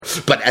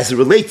But as it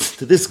relates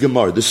to this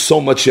Gemara, there's so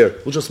much here.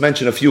 We'll just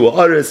mention a few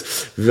others.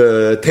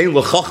 The Tein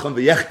L'Chacham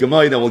V'Yech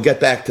Gemara, and we'll get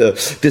back to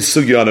this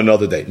sugya on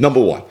another day. Number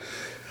one.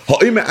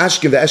 Ha'ime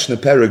ashke ve'eshne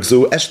perek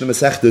zu, eshne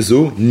mesechta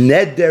zu,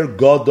 neder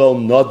gadol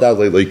nodar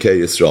le'loikei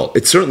Yisrael.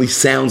 It certainly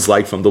sounds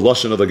like, from the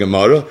Lashon of the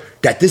Gemara,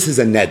 that this is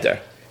a neder.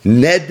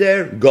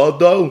 Neder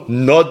gadol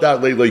nodar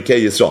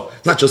le'loikei Yisrael.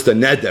 It's not just a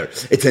neder,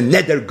 it's a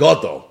neder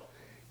gadol.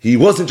 He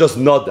wasn't just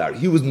nodar,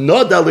 he was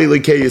nodar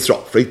le'loikei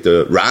Yisrael. Freit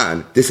the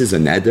Ran, this is a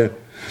neder.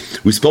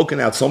 We've spoken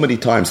out so many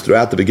times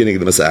throughout the beginning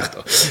of the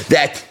Masechta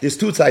that there's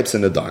two types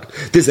in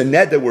Neder. There's a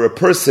neder where a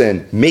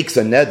person makes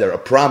a neder, a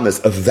promise,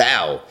 a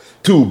vow,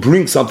 to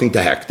bring something to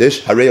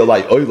Hektish, Harei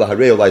Olai Oila,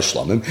 Harei Olai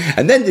Shlamim,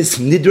 and then this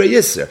Nidre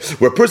Yisr,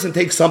 where a person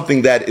takes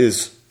something that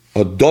is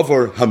a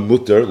Dover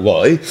Hamuter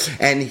Loi,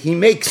 and he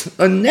makes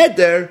a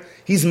neder,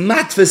 he's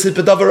matfis it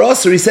b'Dover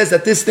Aser, he says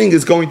that this thing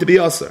is going to be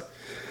Aser.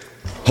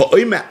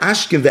 Ha'oime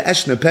Ashkin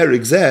ve'eshne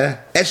perik zeh,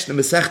 eshne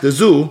mesechta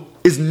zu,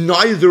 is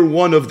neither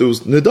one of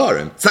those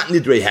Nedarim. It's not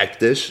Nidre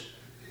Hektish.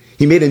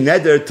 He made a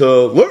neder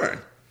to learn,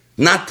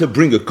 not to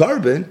bring a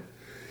carbon,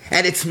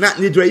 and it's not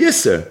Nidre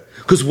Yisr.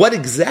 Because what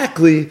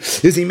exactly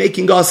is he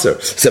making aser?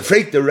 So,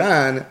 Freit the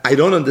Ran, I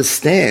don't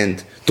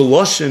understand the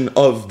lashon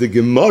of the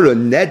Gemara,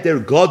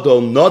 neder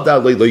gadol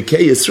nodar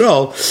le'loikei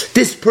Yisrael.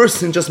 This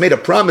person just made a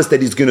promise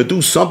that he's going to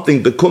do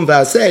something bekum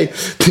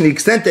v'aseh. To the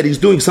extent that he's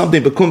doing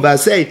something bekum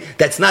v'aseh,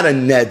 that's not a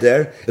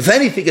neder. If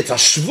anything, it's a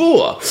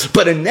shvua.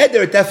 But a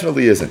neder it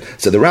definitely isn't.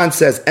 So the Ran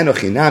says,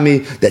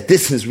 enochinami, that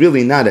this is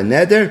really not a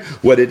neder.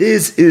 What it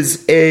is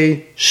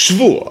a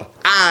shvua.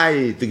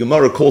 The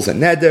Gemara calls a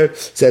neder,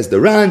 says the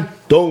Ran,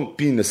 don't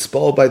be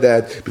nispal by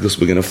that, because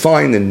we're going to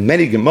find in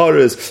many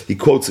Gemaras, he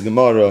quotes a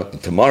Gemara in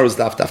tomorrow's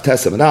Daf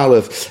Tesem and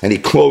Aleph, and he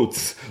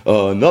quotes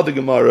another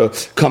Gemara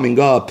coming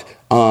up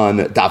on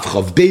Daf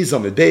Chav Beis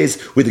Amid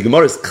Beis, where the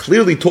Gemara is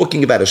clearly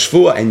talking about a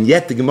shvua, and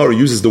yet the Gemara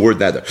uses the word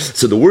neder.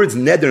 So the words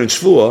neder and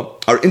shvua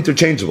are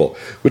interchangeable,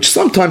 which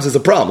sometimes is a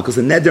problem, because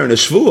a neder and a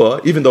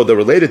shvua, even though they're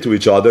related to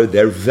each other,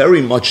 they're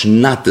very much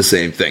not the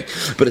same thing.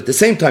 But at the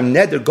same time,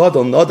 neder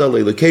gadol nodar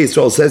le'elokei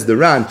Yisrael, says the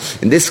Ran,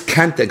 in this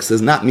context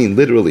does not mean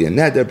literally a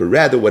neder, but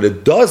rather what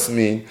it does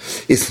mean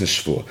is a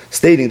shvua.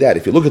 Stating that,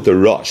 if you look at the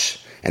Rosh,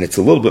 and it's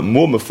a little bit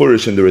more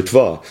mefurish in the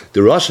Ritva,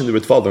 the Rosh and the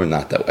Ritva learn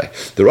not that way.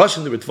 The Rosh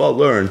and the Ritva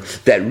learn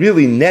that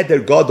really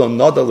neder gadol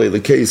nodar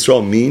le'elokei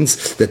Yisrael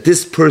means that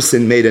this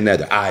person made a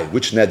neder.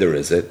 Which neder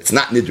is it? It's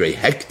not nidrei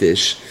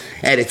hektish,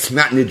 and it's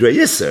not nidrei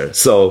yisr.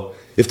 So,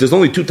 if there's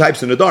only two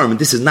types in Nedarim, and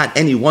this is not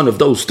any one of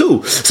those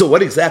two, so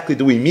what exactly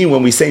do we mean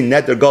when we say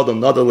neder gadol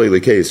nodar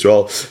le'elokei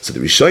Yisrael? So the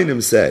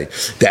Rishonim say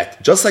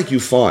that just like you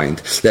find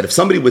that if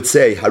somebody would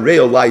say Harei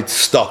Olai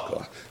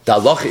tzedakah, the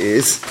halacha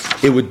is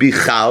it would be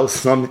chal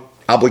some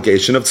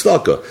obligation of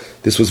tzedakah.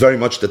 This was very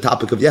much the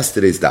topic of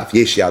yesterday's daf.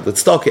 Yesh yad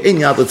l'tzedakah, in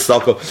yad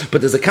l'tzedakah.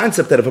 But there's a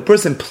concept that if a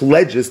person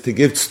pledges to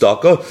give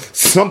tzedakah,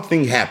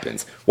 something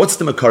happens. What's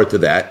the makar to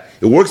that?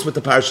 It works with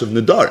the parish of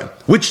Nedarim.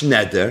 Which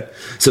neder?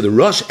 So the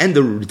Rosh and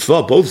the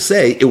Ritva both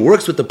say it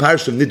works with the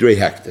parish of Nidrei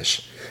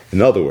Hektish.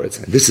 In other words,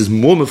 and this is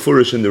more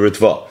mefurish in the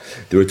Ritva.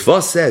 The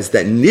Ritva says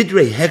that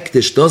Nidrei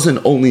Hektish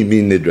doesn't only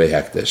mean Nidrei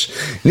Hektish.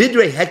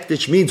 Nidrei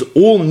Hektish means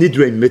all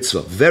Nidrei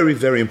Mitzvah. Very,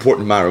 very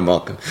important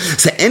Maramalkim.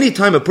 So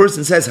anytime a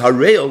person says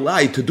Harei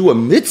Olai to do a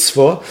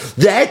mitzvah,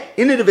 that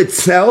in and of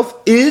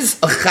itself is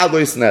a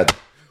Chalois Neder.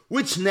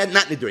 Which not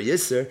Nidrei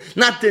Yisr,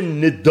 not the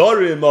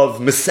Nidarim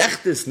of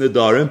Mesechtes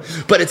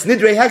Nidarim, but it's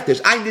Nidrei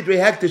Hektish. Nidrei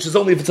Hektish is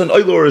only if it's an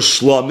Oil or a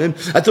Shlamim.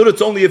 I thought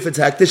it's only if it's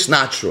Hektish,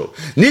 not true.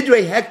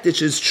 Nidrei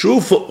Hektish is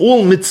true for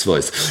all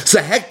mitzvahs.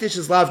 So Hektish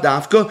is Lav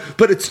Dafka,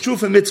 but it's true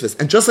for mitzvahs.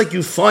 And just like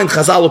you find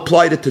Chazal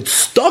applied it to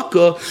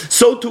Tzedakah,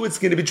 so too it's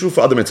going to be true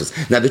for other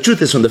mitzvahs. Now the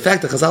truth is, from the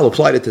fact that Chazal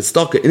applied it to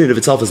Tzedakah, in and of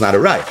itself is not a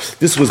right.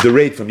 This was the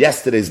rate from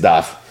yesterday's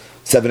daf.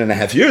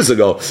 7.5 years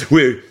ago,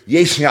 where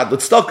Yesh Yad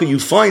L'Tzedakah, you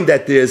find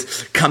that there's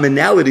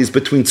commonalities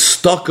between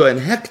tzedakah and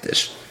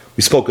hektish.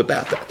 We spoke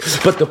about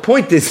that. But the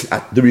point is,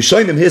 the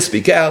Rishonim here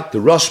speak out,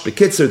 the Rosh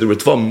Bekitzer, the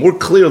Ritva more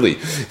clearly,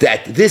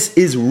 that this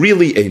is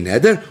really a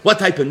neder. What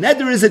type of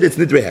neder is it? It's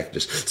Nidrei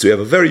Hektish. So we have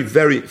a very,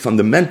 very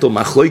fundamental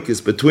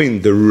machloikis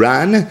between the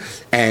Ran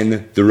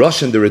and the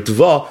Rosh and the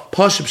Ritva,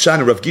 Pashib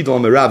Shana Rav Gidol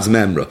Merav's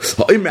Memra.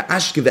 Ha'imra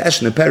Ashke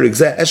ve'eshne perik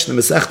zeh eshne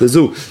mesechta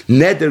zu,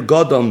 neder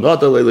gadol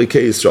nodar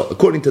le'elokei Yisrael.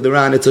 According to the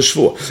Ran, it's a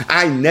shvur.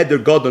 Neder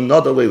gadol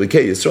nodar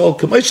le'elokei Yisrael.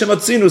 Kamei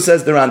Shematzinu,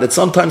 says the Ran, that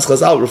sometimes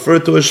Chazal refer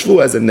to a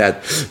shvur as a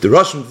neder. The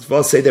Rosh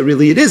will say that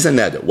really it is a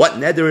neder. What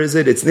neder is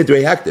it? It's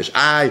Nidrei Hektish.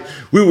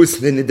 We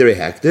was Nidrei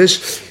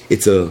Hektish.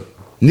 It's a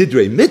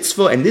Nidrei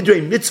Mitzvah, and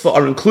Nidrei Mitzvah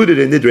are included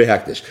in Nidrei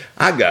Hektish.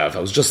 Agav, I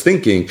was just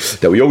thinking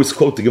that we always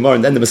quote the Gemara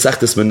and then the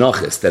Masechtas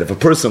Menachos, that if a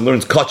person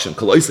learns Kachin,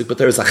 Kol Oisik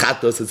B'Teres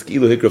HaChatos, it's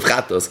Ki'ilu Hikrav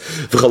Chatos,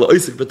 V'Chol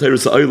Oisik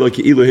B'Teres HaOilo,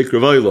 Ki'ilu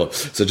Hikrav Oilo.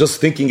 So just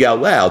thinking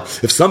out loud,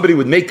 if somebody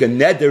would make a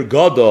Neder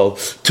Gadol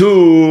to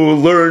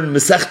learn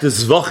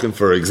Masechtas Zvachim,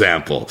 for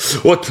example,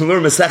 or to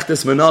learn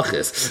Masechtas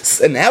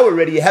Menachos, and now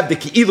already you have the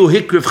Ki'ilu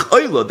Hikrav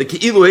Oilo, the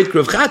Ki'ilu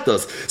Hikrav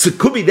Chatos, so it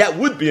could be that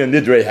would be a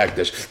Nidrei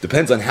Hektish.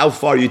 Depends on how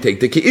far you take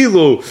the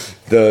Ki'ilu.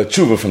 Ki'ilu, the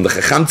tshuva from the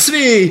Chacham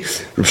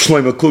Tzvi, Reb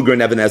Shlomo Kluger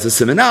and Eben Ezer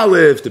Siman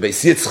Aleph, the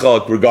Beis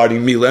Yitzchak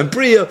regarding Mila and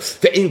Bria,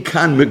 Ve'in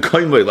kan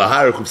mekoymoi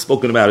laharach, we've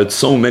spoken about it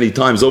so many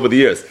times over the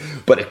years.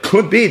 But it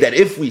could be that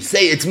if we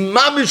say it's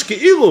mamish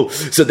Ki'ilu,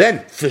 so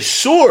then for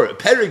sure,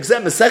 Perek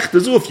Zeh Masechta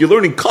Zu, if you're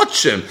learning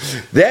Kotshim,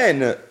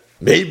 then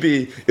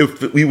maybe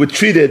if we would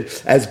treat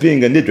it as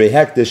being a Nidrei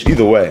Hekdesh,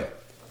 either way.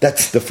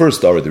 That's the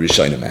first hour the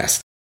Rishonim asked.